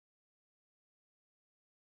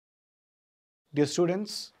Dear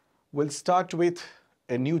students, we'll start with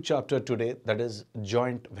a new chapter today, that is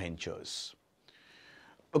joint ventures.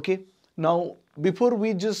 Okay, now before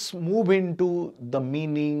we just move into the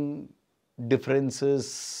meaning,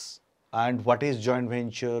 differences, and what is joint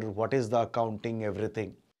venture, what is the accounting,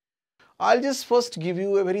 everything, I'll just first give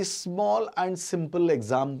you a very small and simple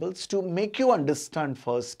examples to make you understand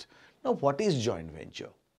first, now what is joint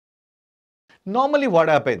venture. Normally what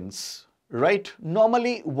happens, right?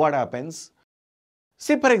 Normally what happens,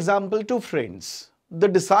 say for example, two friends, they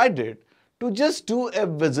decided to just do a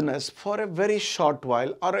business for a very short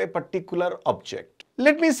while or a particular object.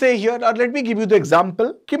 Let me say here, or let me give you the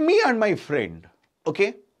example, me and my friend,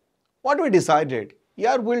 okay, what we decided,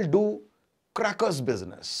 yeah, we'll do crackers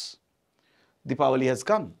business. Deepavali has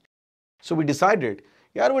come. So we decided,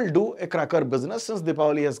 yeah, we'll do a cracker business since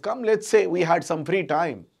Deepavali has come. Let's say we had some free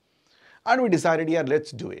time and we decided, yeah, let's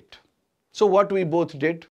do it. So what we both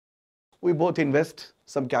did, we both invest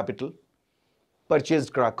some capital,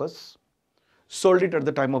 purchased crackers, sold it at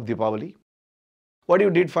the time of Deepavali. What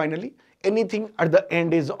you did finally? Anything at the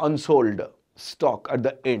end is unsold stock at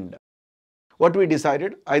the end. What we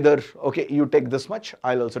decided, either, okay, you take this much,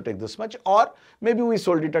 I'll also take this much, or maybe we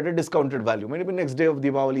sold it at a discounted value. Maybe next day of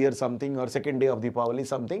Deepavali or something, or second day of Deepavali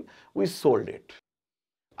something, we sold it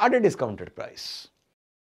at a discounted price.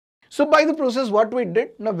 So by the process, what we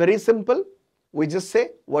did, now very simple, we just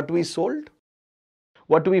say what we sold,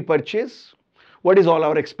 what we purchase, what is all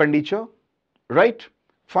our expenditure, right?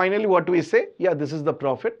 Finally, what we say, yeah, this is the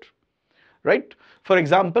profit, right? For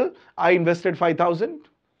example, I invested 5,000.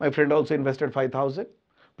 My friend also invested 5,000.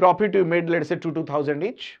 Profit we made, let's say 2,000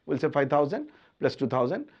 each. We'll say 5,000 plus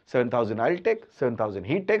 2,000, 7,000 I'll take, 7,000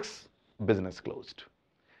 he takes, business closed.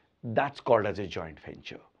 That's called as a joint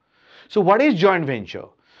venture. So what is joint venture,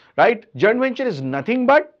 right? Joint venture is nothing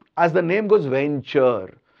but, as the name goes,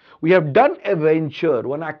 venture. We have done a venture,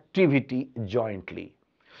 one activity jointly.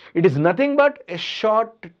 It is nothing but a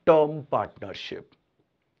short-term partnership.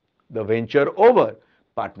 The venture over,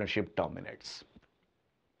 partnership terminates.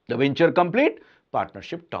 The venture complete,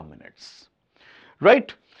 partnership terminates.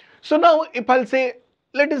 Right? So now if I'll say,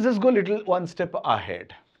 let us just go little one step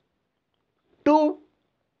ahead. Two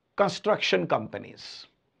construction companies.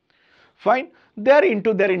 Fine. They're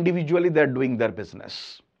into their individually, they're doing their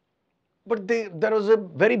business. But there was a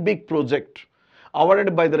very big project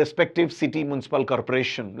awarded by the respective city municipal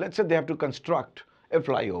corporation. Let's say they have to construct a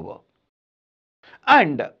flyover.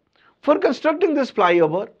 And for constructing this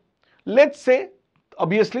flyover, let's say,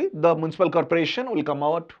 obviously, the municipal corporation will come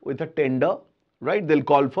out with a tender, right? They'll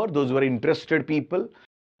call for those who are interested people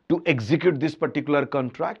to execute this particular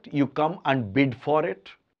contract. You come and bid for it.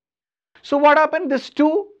 So what happened? These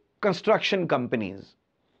two construction companies,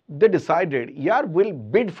 they decided, yeah, we'll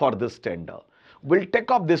bid for this tender. We'll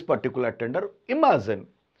take up this particular tender. Imagine,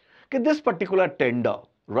 okay, this particular tender,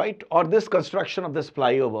 right, or this construction of this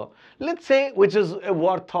flyover, let's say, which is a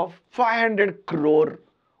worth of 500 crore,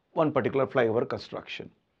 one particular flyover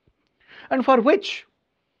construction, and for which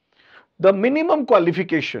the minimum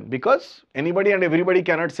qualification, because anybody and everybody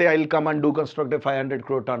cannot say I'll come and do construct a 500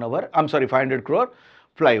 crore turnover, 500 crore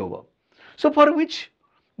flyover. So for which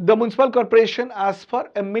the municipal corporation asks for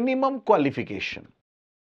a minimum qualification.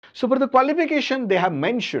 So for the qualification they have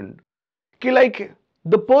mentioned, like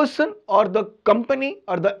the person or the company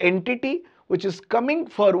or the entity which is coming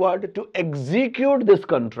forward to execute this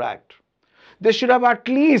contract, they should have at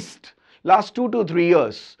least, last 2 to 3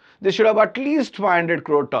 years, they should have at least 500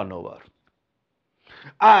 crore turnover.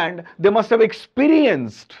 And they must have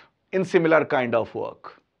experienced in similar kind of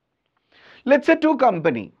work. Let's say two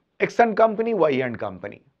company, X and company, Y and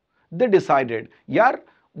company. They decided, yeah,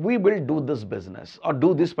 we will do this business or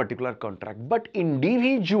do this particular contract. But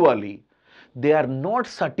individually, they are not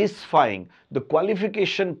satisfying the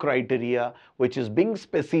qualification criteria which is being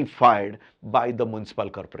specified by the municipal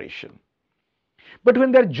corporation. But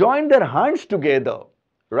when they join their hands together,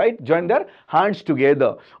 right, join their hands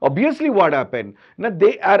together, obviously what happened? Now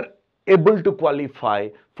they are able to qualify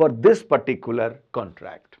for this particular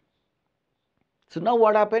contract. So now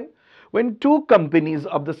what happened? When two companies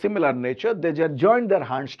of the similar nature, they just join their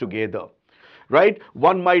hands together, right?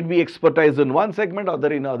 One might be expertise in one segment,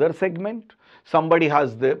 other in other segment. Somebody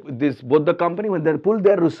has both the company, when they pull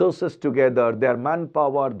their resources together, their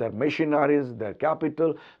manpower, their machineries, their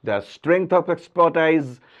capital, their strength of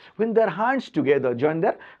expertise, when their hands together, join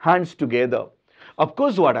their hands together, of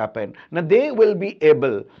course what happened? Now they will be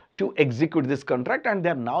able to execute this contract and they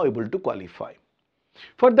are now able to qualify.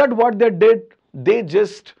 For that what they did, they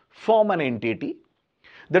just form an entity.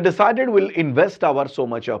 They decided we'll invest our so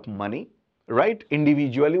much of money, right?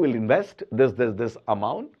 Individually we'll invest this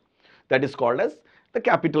amount. That is called as the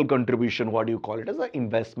capital contribution. What do you call it? As an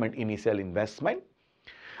investment, initial investment.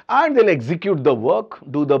 And they'll execute the work,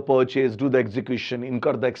 do the purchase, do the execution,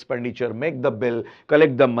 incur the expenditure, make the bill,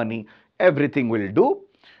 collect the money, everything will do.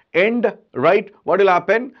 And right, what will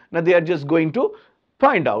happen? Now they are just going to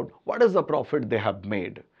find out what is the profit they have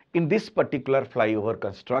made in this particular flyover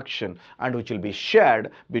construction, and which will be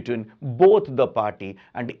shared between both the party,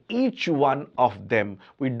 and each one of them.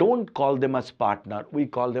 We don't call them as partner, we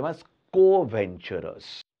call them as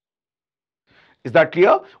co-venturers. Is that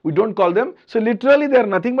clear? We don't call them, so literally they are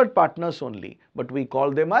nothing but partners only, but we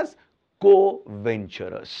call them as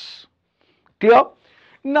co-venturers. Clear?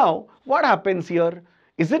 Now, what happens here?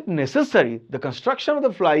 Is it necessary the construction of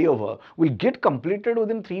the flyover will get completed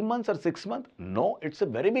within 3 months or 6 months? No, it's a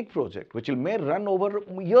very big project which may run over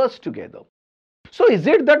years together. So is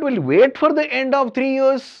it that we'll wait for the end of 3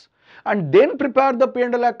 years and then prepare the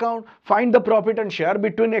P&L account, find the profit and share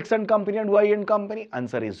between X and company and Y and company?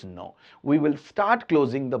 Answer is no. We will start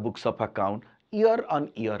closing the books of account year on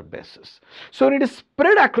year basis. So it is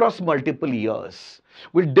spread across multiple years.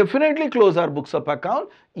 We'll definitely close our books of account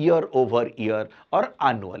year over year or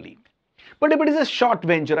annually. But if it is a short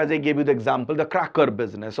venture, as I gave you the example, the cracker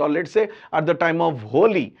business, or let's say at the time of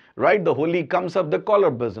Holi, right, the Holi comes up, the collar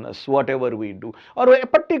business, whatever we do, or a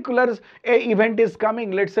particular event is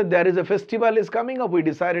coming, let's say there is a festival is coming up, we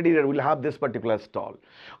decided here we'll have this particular stall.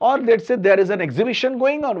 Or let's say there is an exhibition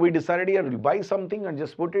going on, we decided here we'll buy something and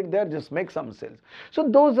just put it there, just make some sales. So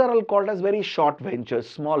those are all called as very short ventures,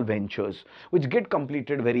 small ventures, which get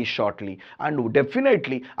completed very shortly. And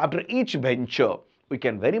definitely after each venture, we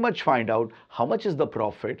can very much find out how much is the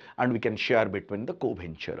profit and we can share between the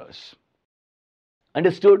co-venturers.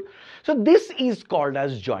 Understood? So this is called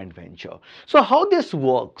as joint venture. So how this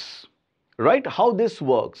works, right? How this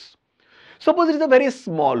works. Suppose it is a very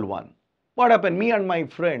small one. What happened? Me and my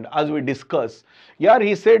friend, as we discussed, yeah,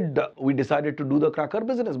 he said we decided to do the cracker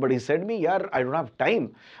business, but he said me, yeah, I don't have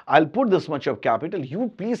time. I'll put this much of capital. You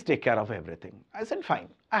please take care of everything. I said, fine.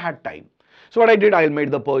 I had time. So what I did, I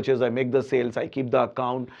made the purchase, I make the sales, I keep the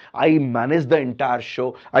account, I manage the entire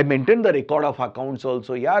show, I maintain the record of accounts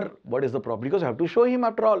also. Yeah, what is the profit? Because I have to show him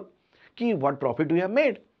after all, ki what profit we have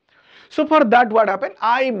made. So for that, what happened?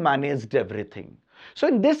 I managed everything. So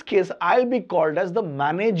in this case, I'll be called as the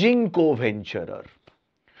managing co-venturer.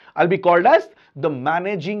 I'll be called as the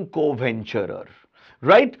managing co-venturer,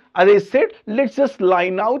 right? As I said, let's just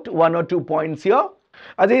line out 1 or 2 points here.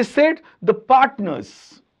 As I said, the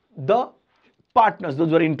partners, those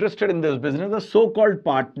who are interested in this business, the so-called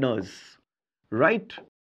partners, right?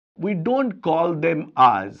 We don't call them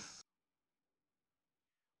as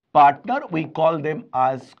partner, we call them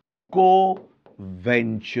as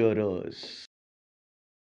co-venturers.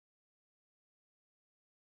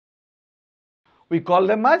 We call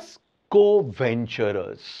them as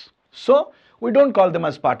co-venturers. So we don't call them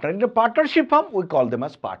as partner. In a partnership firm, we call them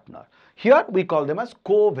as partner. Here we call them as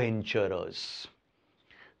co-venturers.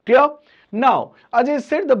 Clear? Now, as I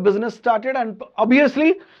said, the business started, and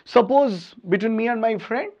obviously, suppose between me and my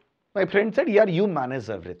friend said, yeah, you manage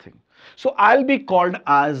everything. So I'll be called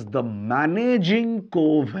as the managing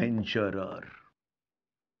co-venturer.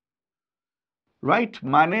 Right?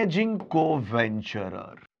 Managing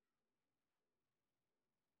co-venturer.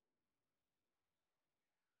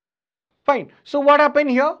 Fine. So what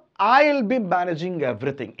happened here? I'll be managing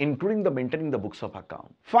everything, including the maintaining the books of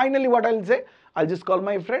account. Finally, what I'll say? I'll just call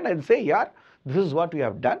my friend and say, yeah, this is what we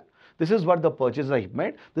have done. This is what the purchase I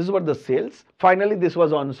made. This is what the sales. Finally, this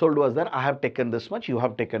was unsold was there. I have taken this much. You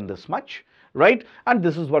have taken this much, right? And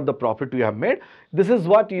this is what the profit you have made. This is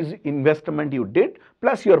what is investment you did,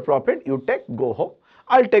 plus your profit you take, go home.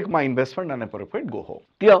 I'll take my investment and a profit, go home.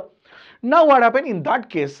 Clear? Now what happened? In that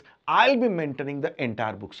case, I'll be maintaining the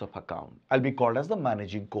entire books of account. I'll be called as the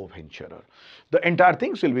managing co-venturer. The entire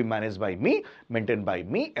things will be managed by me, maintained by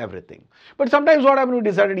me, everything. But sometimes what happened, we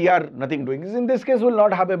decided, yeah, nothing doing. In this case, we'll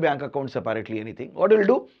not have a bank account separately, anything. What we'll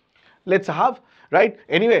do? Let's have, right?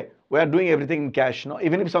 Anyway, we are doing everything in cash now.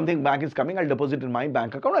 Even if something bank is coming, I'll deposit in my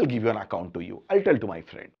bank account. I'll give you an account to you. I'll tell to my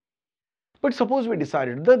friend. But suppose we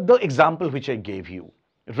decided, the example which I gave you,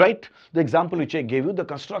 right? The example which I gave you, the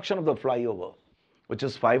construction of the flyover, which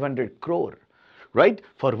is 500 crore, right?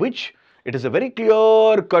 For which it is a very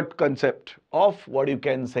clear-cut concept of what you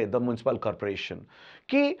can say, the municipal corporation.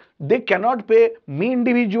 Ki they cannot pay me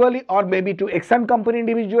individually or maybe to X and company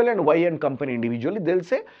individually and Y and company individually. They'll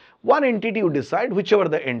say one entity you decide, whichever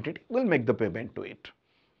the entity will make the payment to it.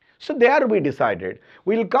 So there we decided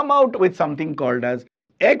we'll come out with something called as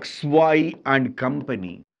X, Y and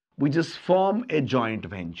company. We just form a joint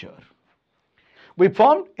venture. We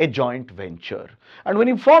formed a joint venture. And when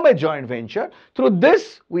you form a joint venture, through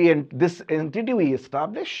this, this entity we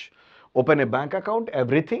establish, open a bank account,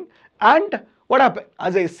 everything. And what happened?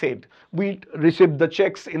 As I said, we receive the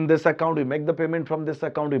checks in this account, we make the payment from this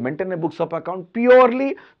account, we maintain a books of account.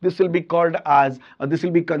 Purely, this will be called as, this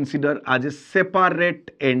will be considered as a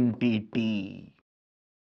separate entity.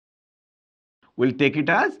 We'll take it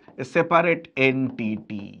as a separate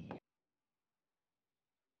entity.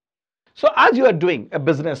 So as you are doing a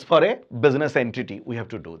business for a business entity, we have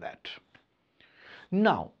to do that.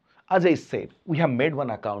 Now, as I said, we have made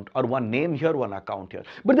one account or one name here, one account here.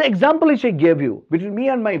 But the example which I gave you between me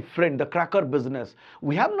and my friend, the cracker business,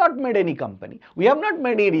 we have not made any company. We have not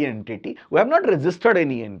made any entity. We have not registered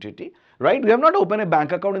any entity, right? We have not opened a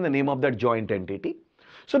bank account in the name of that joint entity.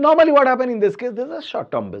 So normally what happens in this case, this is a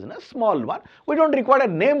short-term business, small one. We don't require a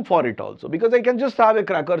name for it also, because I can just have a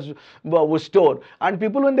crackers store, and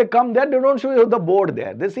people when they come there, they don't show you the board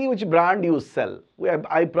there. They see which brand you sell.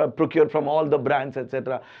 I procure from all the brands,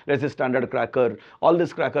 etc. Let's say Standard Cracker, all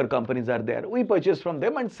these cracker companies are there. We purchase from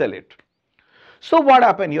them and sell it. So what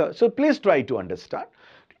happened here? So please try to understand.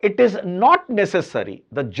 It is not necessary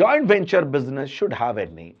the joint venture business should have a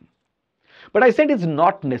name. But I said it's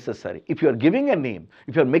not necessary. If you are giving a name,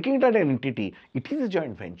 if you are making it an entity, it is a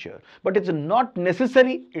joint venture. But it's not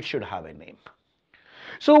necessary it should have a name.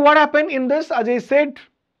 So what happened in this? As I said,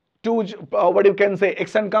 two, what you can say,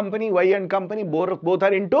 X and company, Y and company, both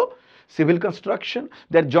are into civil construction.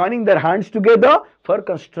 They're joining their hands together for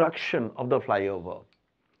construction of the flyover.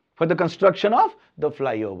 For the construction of the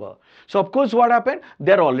flyover. So of course what happened?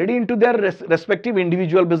 They're already into their respective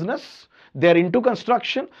individual business. They're into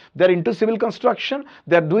construction, they're into civil construction,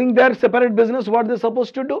 they're doing their separate business, what they're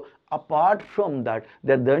supposed to do. Apart from that,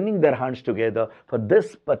 they're joining their hands together for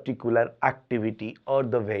this particular activity or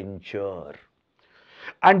the venture.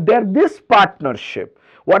 And this partnership,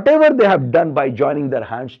 whatever they have done by joining their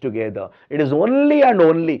hands together, it is only and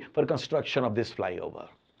only for construction of this flyover.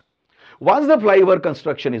 Once the flyover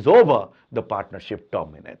construction is over, the partnership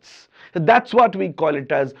terminates. So that's what we call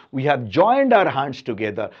it as, we have joined our hands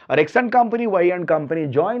together. Our X and company, Y and company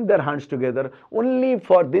joined their hands together only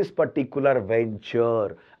for this particular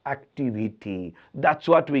venture activity. That's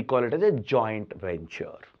what we call it as a joint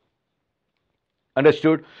venture.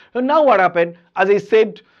 Understood? So now what happened? As I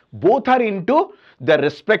said, both are into their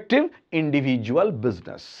respective individual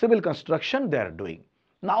business. Civil construction they are doing.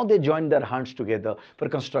 Now they join their hands together for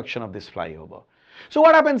construction of this flyover. So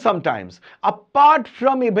what happens sometimes? Apart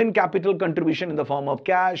from even capital contribution in the form of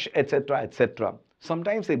cash, etc.,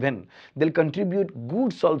 sometimes even they'll contribute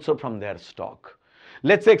goods also from their stock.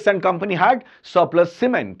 Let's say X and company had surplus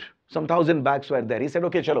cement. Some 1,000 bags were there. He said,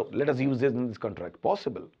 okay, chalo, let us use this in this contract.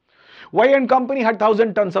 Possible. Y and company had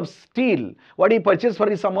 1,000 tons of steel. What he purchased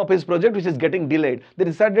for some of his project which is getting delayed. They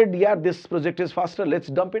decided, yeah, this project is faster, let's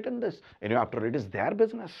dump it in this. Anyway, after it is their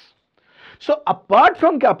business. So apart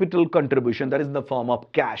from capital contribution, that is in the form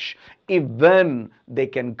of cash, even they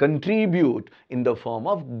can contribute in the form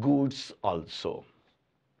of goods also.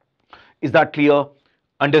 Is that clear?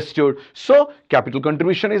 Understood? So capital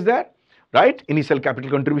contribution is there. Right? Initial capital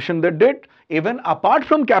contribution they did. Even apart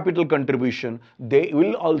from capital contribution, they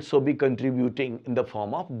will also be contributing in the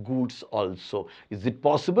form of goods also. Is it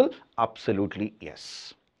possible? Absolutely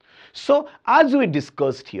yes. So as we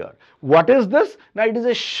discussed here, what is this? Now it is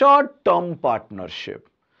a short-term partnership.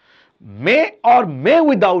 May or may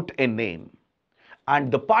without a name. And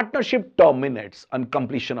the partnership terminates on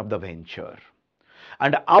completion of the venture.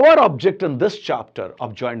 And our object in this chapter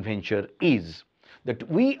of joint venture is that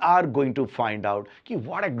we are going to find out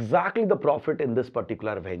what exactly the profit in this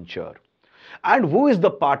particular venture and who is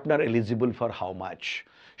the partner eligible for how much,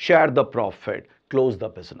 share the profit, close the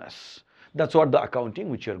business. That's what the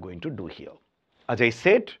accounting which you're going to do here. As I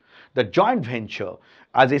said, the joint venture,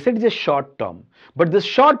 as I said, is a short term, but this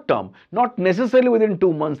short term, not necessarily within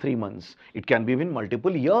 2 months, 3 months, it can be even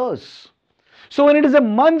multiple years. So when it is a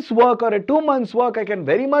month's work or a 2 months work, I can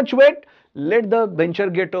very much wait. Let the venture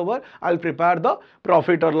get over. I'll prepare the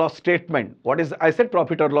profit or loss statement. What is, I said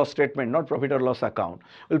profit or loss statement, not profit or loss account.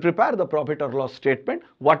 We'll prepare the profit or loss statement.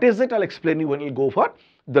 What is it? I'll explain you when we'll go for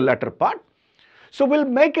the latter part. So we'll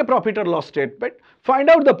make a profit or loss statement, find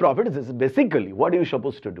out the profit. This is basically what are you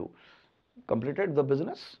supposed to do? Completed the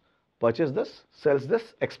business, purchase this, sells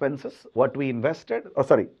this, expenses, what we invested,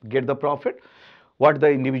 get the profit, what the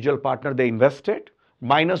individual partner they invested,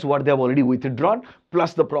 minus what they have already withdrawn,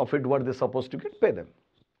 plus the profit what they're supposed to get, pay them.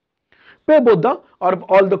 Pay both the or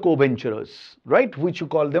all the co-venturers, right? Which you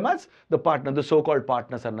call them as the partner. The so-called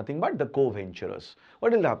partners are nothing but the co-venturers.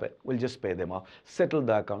 What will happen? We'll just pay them off, settle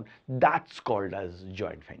the account. That's called as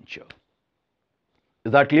joint venture.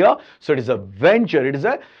 Is that clear? So it is a venture, it is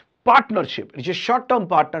a partnership, it is a short-term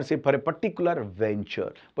partnership for a particular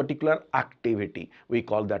venture, particular activity. We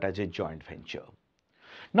call that as a joint venture.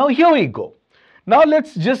 Now here we go. Now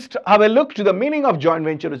let's just have a look to the meaning of joint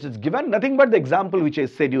venture, which is given. Nothing but the example which I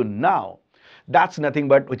said you now. That's nothing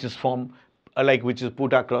but which is which is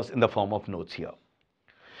put across in the form of notes here.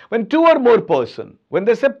 When two or more person, when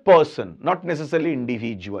they say person, not necessarily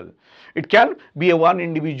individual, it can be a one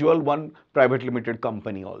individual, one private limited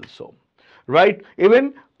company also, right?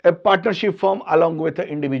 Even a partnership firm along with an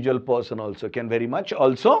individual person also can very much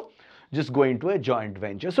also just go into a joint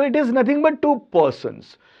venture. So it is nothing but two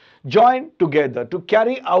persons join together to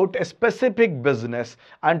carry out a specific business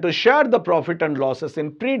and to share the profit and losses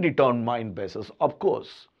in predetermined basis, of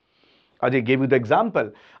course. Ajay gave you the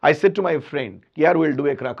example. I said to my friend, here we'll do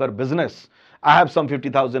a cracker business. I have some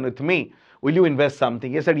 50,000 with me. Will you invest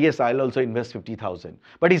something? He said, yes, I'll also invest 50,000.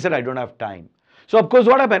 But he said, I don't have time. So of course,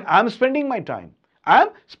 what happened? I'm spending my time. I'm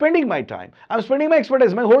spending my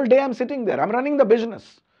expertise. My whole day I'm sitting there. I'm running the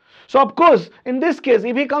business. So of course, in this case,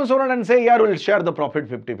 if he comes around and say, yeah, we'll share the profit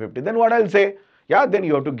 50-50, then what I'll say? Yeah, then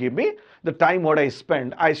you have to give me the time what I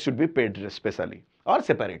spend, I should be paid specially or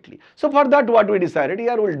separately. So for that, what we decided,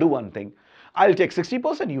 here we'll do one thing. I'll take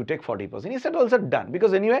 60%, you take 40%. He said, also done.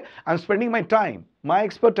 Because anyway, I'm spending my time, my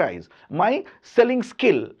expertise, my selling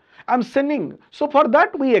skill. I'm sending. So for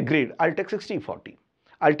that, we agreed. I'll take 60-40.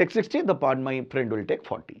 I'll take 60, the part my friend will take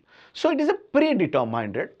 40. So it is a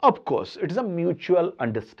predetermined rate. Of course, it is a mutual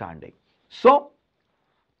understanding. So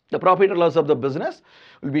the profit or loss of the business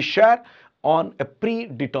will be shared on a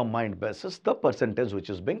predetermined basis, the percentage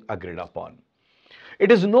which is being agreed upon.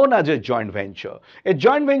 It is known as a joint venture. A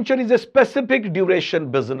joint venture is a specific duration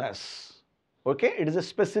business. Okay, it is a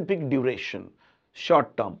specific duration,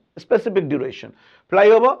 short term, specific duration.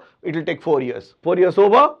 Flyover, it will take 4 years. 4 years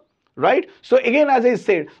over, right? So again, as I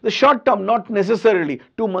said, the short term, not necessarily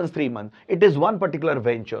 2 months, 3 months. It is one particular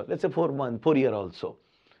venture. Let's say 4 months, 4 year also.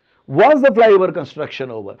 Once the flyover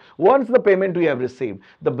construction over, once the payment we have received,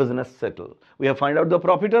 the business settle. We have find out the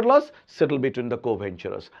profit or loss, settle between the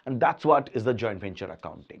co-venturers. And that's what is the joint venture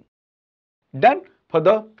accounting. Then for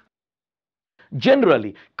the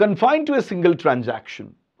generally confined to a single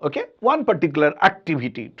transaction, okay, one particular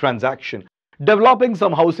activity, transaction, developing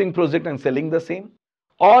some housing project and selling the same,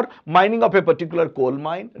 or mining of a particular coal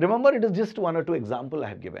mine. Remember, it is just 1 or 2 examples I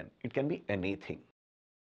have given. It can be anything.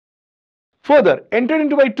 Further, entered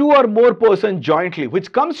into by 2 or more persons jointly,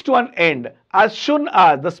 which comes to an end as soon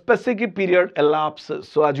as the specific period elapses.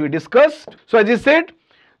 So as we discussed, so as I said,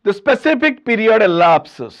 the specific period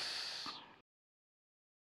elapses,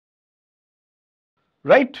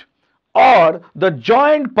 right? Or the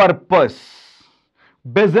joint purpose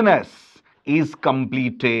business is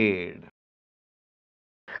completed.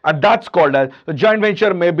 And that's called as the joint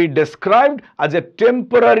venture may be described as a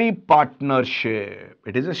temporary partnership.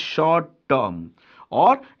 It is a short term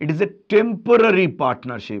or it is a temporary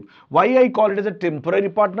partnership. Why I call it as a temporary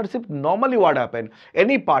partnership? Normally what happens?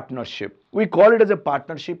 Any partnership, we call it as a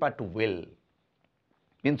partnership at will.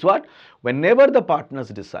 Means what? Whenever the partners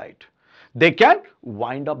decide, they can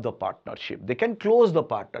wind up the partnership. They can close the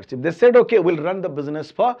partnership. They said, okay, we'll run the business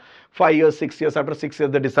for 5 years, 6 years. After 6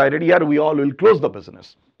 years, they decided, yeah, we all will close the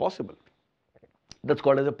business. Possible. That's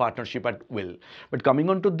called as a partnership at will. But coming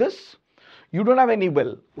on to this, you don't have any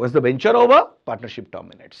will. Was the venture over? Partnership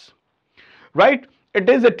terminates. Right? It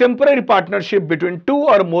is a temporary partnership between 2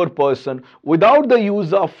 or more persons without the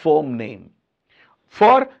use of firm name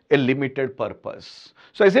for a limited purpose.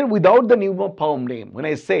 So I said without the new firm name. When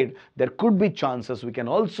I said there could be chances we can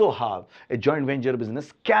also have a joint venture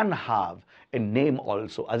business can have a name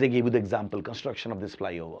also. As I gave you the example, construction of this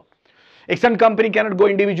flyover. Extend company cannot go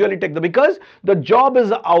individually take because the job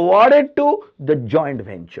is awarded to the joint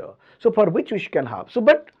venture. So for which we can have. So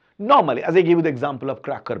but normally, as I gave you the example of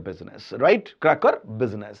cracker business, right? Cracker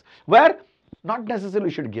business where not necessarily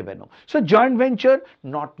we should give a name. So joint venture,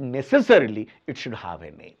 not necessarily it should have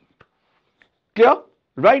a name. Clear?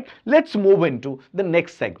 Right? Let's move into the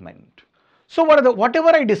next segment. So whatever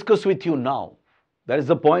I discuss with you now, that is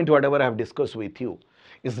the point, whatever I have discussed with you,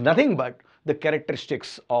 is nothing but the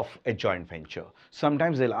characteristics of a joint venture.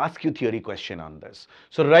 Sometimes they'll ask you theory question on this.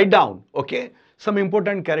 So write down, okay, some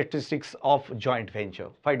important characteristics of joint venture,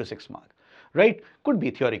 5 to 6 mark, right? Could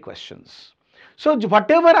be theory questions. So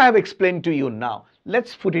whatever I have explained to you now,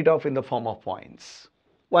 let's put it off in the form of points,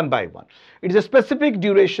 one by one. It is a specific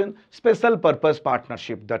duration, special purpose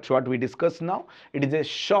partnership. That's what we discuss now. It is a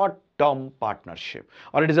short-term partnership,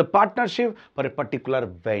 or it is a partnership for a particular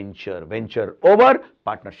venture. Venture over,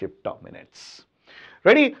 partnership terminates.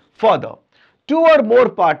 Ready? Further, two or more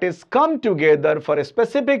parties come together for a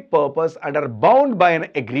specific purpose and are bound by an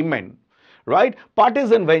agreement, right?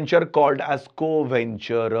 Parties in venture called as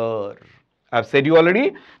co-venturer. I've said you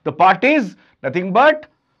already, the parties, nothing but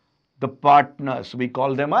the partners. We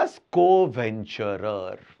call them as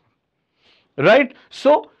co-venturer, right?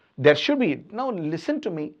 So there should be, now listen to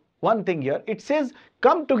me, one thing here, it says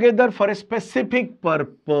come together for a specific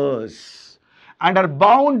purpose and are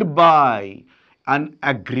bound by an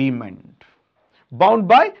agreement. Bound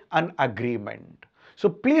by an agreement. So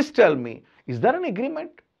please tell me, is there an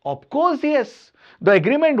agreement? Of course, yes. The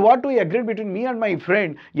agreement, what we agreed between me and my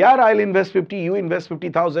friend, yeah, I'll invest 50, you invest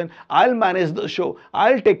 50,000, I'll manage the show,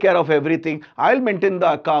 I'll take care of everything, I'll maintain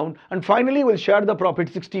the account, and finally we'll share the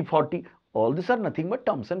profit 60-40. All these are nothing but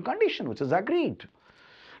terms and conditions, which is agreed.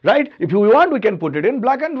 Right? If you want, we can put it in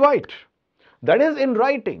black and white. That is in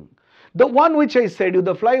writing. The one which I said you,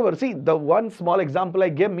 the flyover, see, the one small example I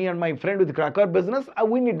gave, me and my friend with cracker business,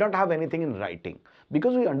 we need not have anything in writing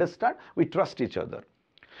because we understand, we trust each other.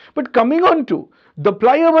 But coming on to the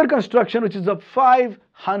flyover construction, which is a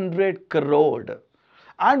 500 crore,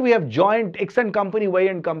 and we have joined X and company, Y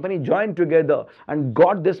and company joined together and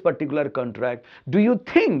got this particular contract. Do you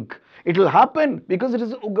think it will happen? Because it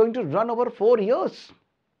is going to run over 4 years.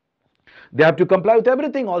 They have to comply with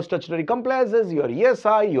everything, all statutory compliances, your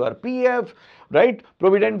ESI, your PF, right?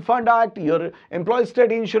 Provident Fund Act, your Employee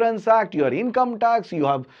State Insurance Act, your income tax, you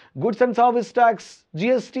have goods and service tax,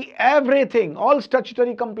 GST, everything, all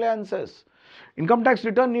statutory compliances. Income tax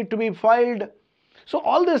return need to be filed. So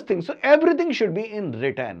all these things, so everything should be in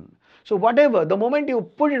written. So whatever, the moment you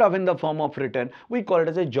put it up in the form of written, we call it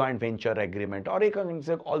as a joint venture agreement, or you can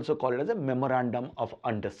also call it as a memorandum of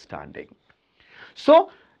understanding. So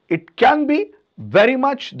it can be very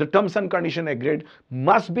much the terms and condition agreed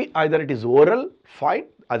must be either it is oral, fine,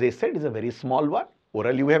 as I said, is a very small one,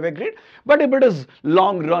 oral you have agreed, but if it is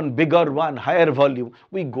long run, bigger one, higher volume,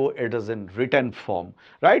 we go it is in written form,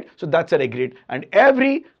 right? So that's an agreed, and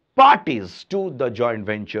every parties to the joint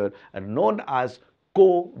venture are known as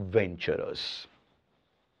co-venturers.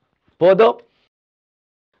 Further,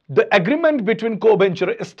 the agreement between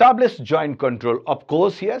co-venturer established joint control. Of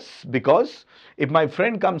course, yes, because if my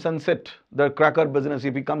friend comes and sit, the cracker business,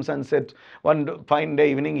 if he comes and sit one fine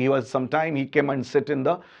day evening, he was sometime, he came and sit in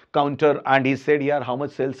the counter and he said, yeah, how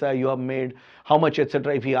much sales you have made, how much,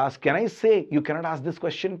 etc. If he asks, can I say, you cannot ask this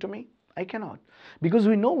question to me? I cannot. Because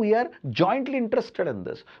we know we are jointly interested in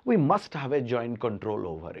this. We must have a joint control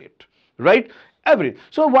over it, right?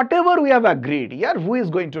 So whatever we have agreed, yeah, who is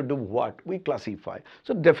going to do what, we classify.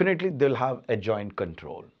 So definitely they'll have a joint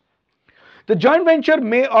control. The joint venture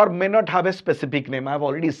may or may not have a specific name. I have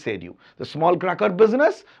already said you. The small cracker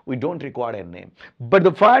business, we don't require a name. But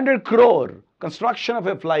the 500 crore construction of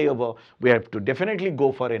a flyover, we have to definitely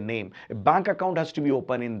go for a name. A bank account has to be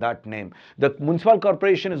open in that name. The municipal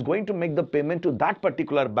corporation is going to make the payment to that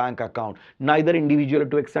particular bank account, neither individual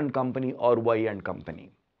to X and company or Y and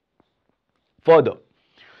company. Further,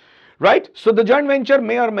 right? So the joint venture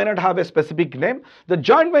may or may not have a specific name. The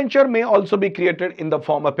joint venture may also be created in the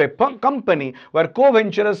form of a company where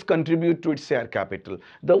co-venturers contribute to its share capital.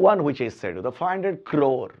 The one which I said, the 500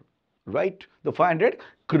 crore, right? The 500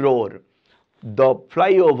 crore, the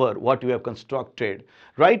flyover, what we have constructed,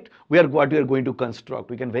 right? What we are going to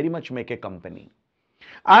construct, we can very much make a company.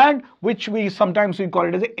 And which we sometimes we call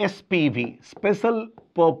it as a SPV, special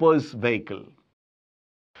purpose vehicle.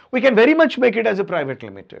 We can very much make it as a private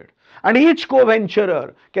limited, and each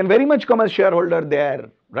co-venturer can very much come as shareholder there,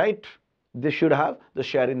 right? They should have the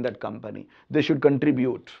share in that company. They should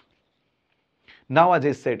contribute. Now, as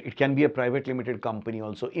I said, it can be a private limited company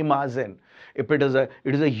also. Imagine if it is a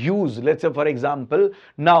huge, let's say for example,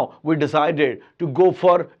 now we decided to go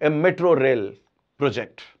for a metro rail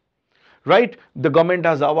project, right? The government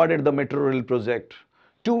has awarded the metro rail project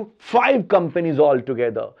to 5 companies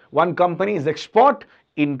altogether. One company is export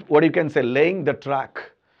in what you can say laying the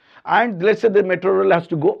track, and let's say the metro rail has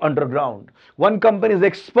to go underground. One company is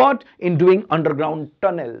expert in doing underground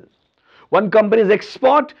tunnel. One company is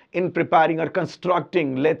expert in preparing or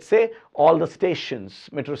constructing, let's say, all the stations,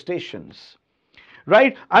 metro stations,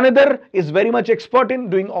 right? Another is very much expert in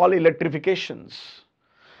doing all electrifications,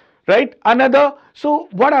 right? Another, so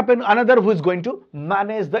what happened? Another who is going to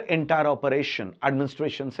manage the entire operation,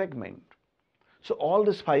 administration segment. So all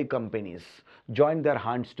these 5 companies joined their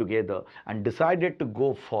hands together and decided to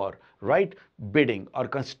go for, right, bidding or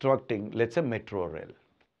constructing, let's say, metro rail.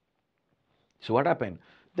 So what happened?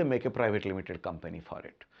 They make a private limited company for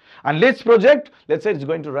it. And let's project, let's say it's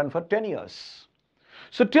going to run for 10 years.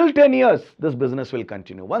 So till 10 years, this business will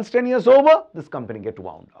continue. Once 10 years over, this company get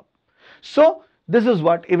wound up. So This is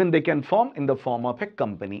what even they can form in the form of a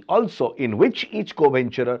company also, in which each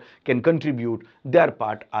co-venturer can contribute their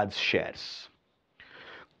part as shares.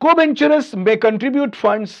 Co-venturers may contribute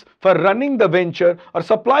funds for running the venture or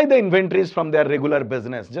supply the inventories from their regular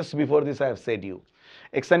business. Just before this I have said you,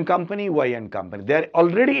 X and company, Y and company, they are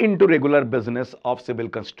already into regular business of civil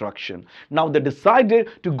construction. Now they decided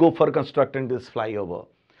to go for constructing this flyover.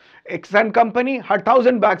 X and company had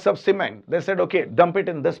 1,000 bags of cement. They said, okay, dump it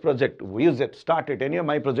in this project, use it, start it. Any of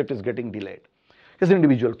my project is getting delayed. It's an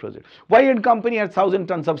individual project. Y and company had 1,000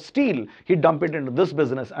 tons of steel. He dumped it into this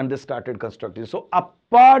business and they started constructing. So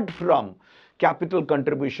apart from capital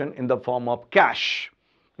contribution in the form of cash,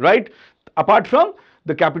 right? Apart from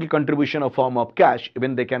the capital contribution of form of cash,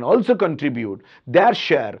 even they can also contribute their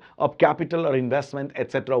share of capital or investment,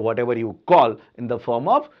 etc., whatever you call, in the form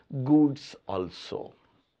of goods also.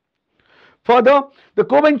 Further, the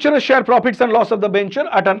co-venturers share profits and loss of the venture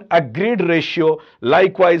at an agreed ratio,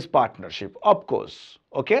 likewise partnership. Of course,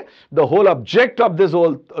 okay, the whole object of this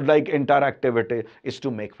whole entire activity is to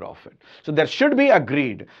make profit. So there should be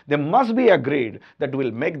agreed, there must be agreed that we'll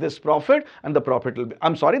make this profit and the profit will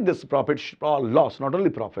be, this profit or loss, not only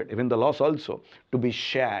profit, even the loss also, to be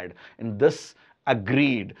shared in this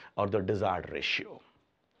agreed or the desired ratio.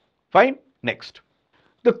 Fine, next.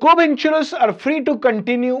 The co-venturers are free to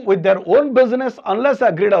continue with their own business unless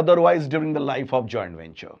agreed otherwise during the life of joint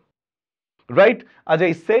venture. Right? As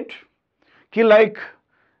I said, like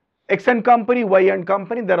X and company, Y and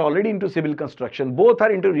company, they're already into civil construction. Both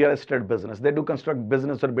are into real estate business. They do construct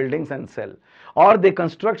business or buildings and sell. Or they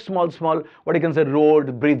construct small, what you can say,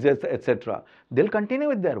 road, bridges, etc. They'll continue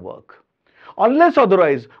with their work. Unless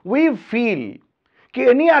otherwise, we feel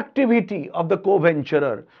any activity of the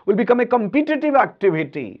co-venturer will become a competitive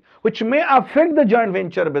activity which may affect the joint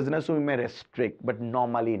venture business, we may restrict, but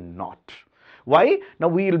normally not. Why? Now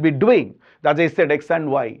we will be doing, as I said, X and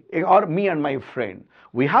Y, or me and my friend,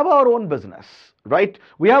 we have our own business, right?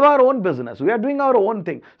 We have our own business, we are doing our own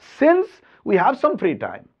thing. Since we have some free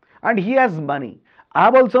time and he has money, I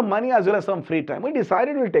have also money as well as some free time, we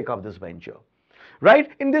decided we'll take up this venture.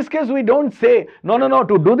 Right? In this case, we don't say, no,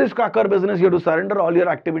 to do this cracker business, you have to surrender all your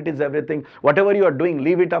activities, everything, whatever you are doing,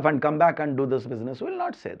 leave it off and come back and do this business. We will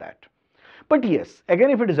not say that. But yes,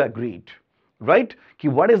 again, if it is agreed, right?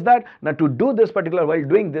 What is that? Now, to do this particular, while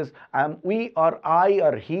doing this, we or I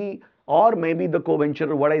or he, or maybe the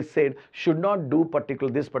co-venturer, what I said, should not do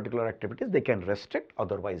this particular activities. They can restrict,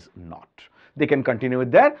 otherwise not. They can continue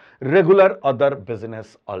with their regular other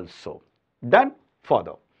business also. Then,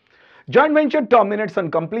 further. Joint venture terminates on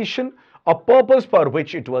completion, a purpose for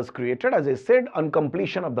which it was created, as I said, on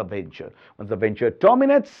completion of the venture. Once the venture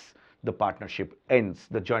terminates, the partnership ends,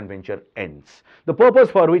 the joint venture ends. The purpose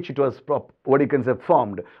for which it was,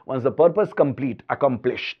 formed, once the purpose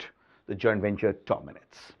accomplished, the joint venture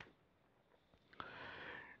terminates.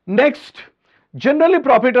 Next, generally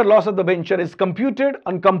profit or loss of the venture is computed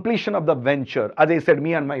on completion of the venture. As I said,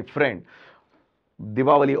 me and my friend,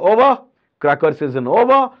 Diwali over, cracker season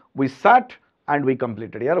over, we sat and we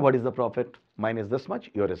completed. Here, what is the profit? Mine is this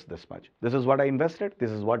much, yours is this much. This is what I invested,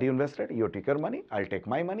 this is what you invested. You take your money, I'll take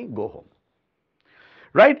my money, go home.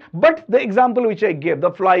 Right? But the example which I gave,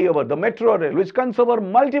 the flyover, the metro rail, which comes over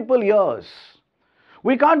multiple years.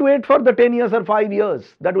 We can't wait for the 10 years or 5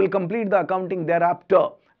 years. That will complete the accounting thereafter.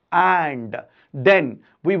 And then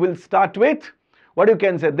we will start with,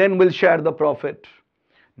 then we'll share the profit.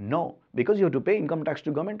 No, because you have to pay income tax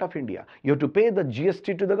to Government of India. You have to pay the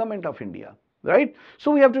GST to the Government of India, right? So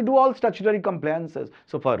we have to do all statutory compliances.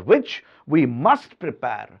 So for which we must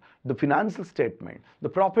prepare the financial statement, the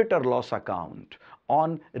profit or loss account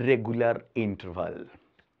on regular interval.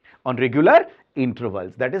 On regular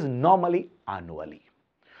intervals, that is normally annually.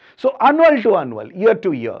 So annual to annual, year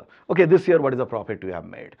to year. Okay, this year what is the profit we have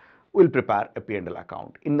made? We'll prepare a P&L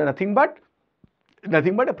account in nothing but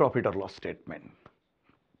a profit or loss statement.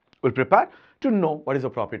 We'll prepare to know what is the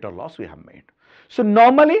profit or loss we have made. So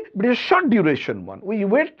normally, it is a short duration one. We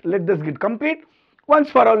wait, let this get complete.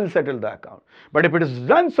 Once for all, we'll settle the account. But if it is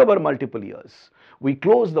runs over multiple years, we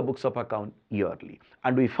close the books of account yearly.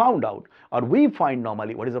 And we found out, or we find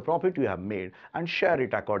normally what is the profit we have made and share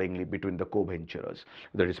it accordingly between the co-venturers.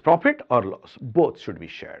 Whether it is profit or loss, both should be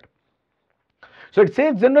shared. So it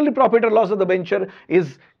says generally profit or loss of the venture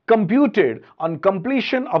is computed on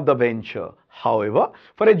completion of the venture. However,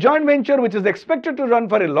 for a joint venture which is expected to run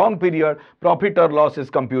for a long period, profit or loss is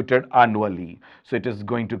computed annually. So it is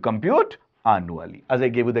going to compute annually, as I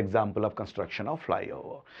gave you the example of construction of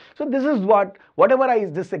flyover. So this is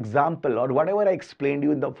this example or whatever I explained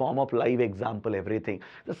you in the form of live example, everything,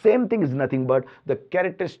 the same thing is nothing but the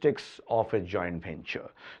characteristics of a joint venture.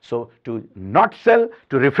 So to not sell,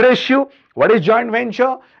 to refresh you, what is joint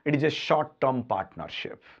venture? It is a short-term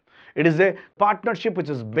partnership. It is a partnership which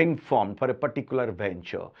is being formed for a particular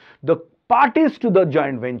venture. The parties to the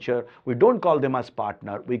joint venture, we don't call them as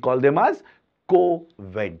partner, we call them as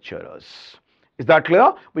co-venturers. Is that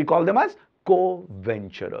clear? We call them as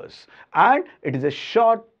co-venturers, and it is a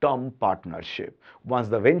short-term partnership. Once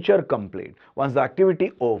the venture complete, once the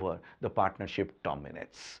activity over, the partnership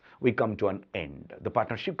terminates. We come to an end. The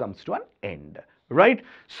partnership comes to an end, right?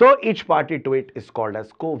 So each party to it is called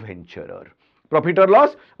as co-venturer. Profit or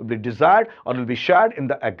loss will be desired or will be shared in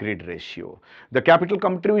the agreed ratio. The capital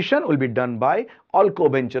contribution will be done by all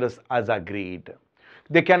co-venturers as agreed.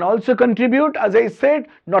 They can also contribute, as I said,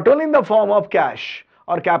 not only in the form of cash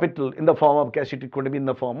or capital in the form of cash, it could be in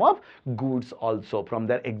the form of goods also from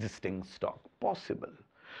their existing stock, possible.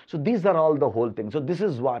 So these are all the whole thing. So this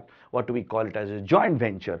is what we call it as a joint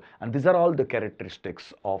venture, and these are all the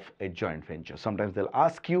characteristics of a joint venture. Sometimes they'll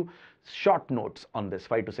ask you short notes on this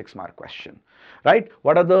 5 to 6 mark question, right?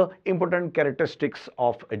 What are the important characteristics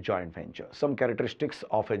of a joint venture? Some characteristics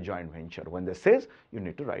of a joint venture. When they says, you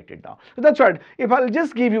need to write it down. So that's right. If I'll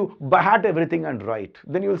just give you by heart everything and write,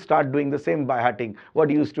 then you'll start doing the same by hearting what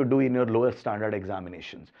you used to do in your lower standard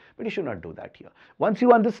examinations. But you should not do that here. Once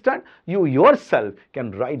you understand, you yourself can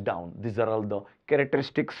write down these are all the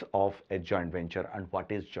characteristics of a joint venture and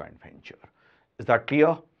what is joint venture. Is that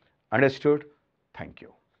clear? Understood? Thank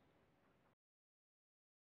you.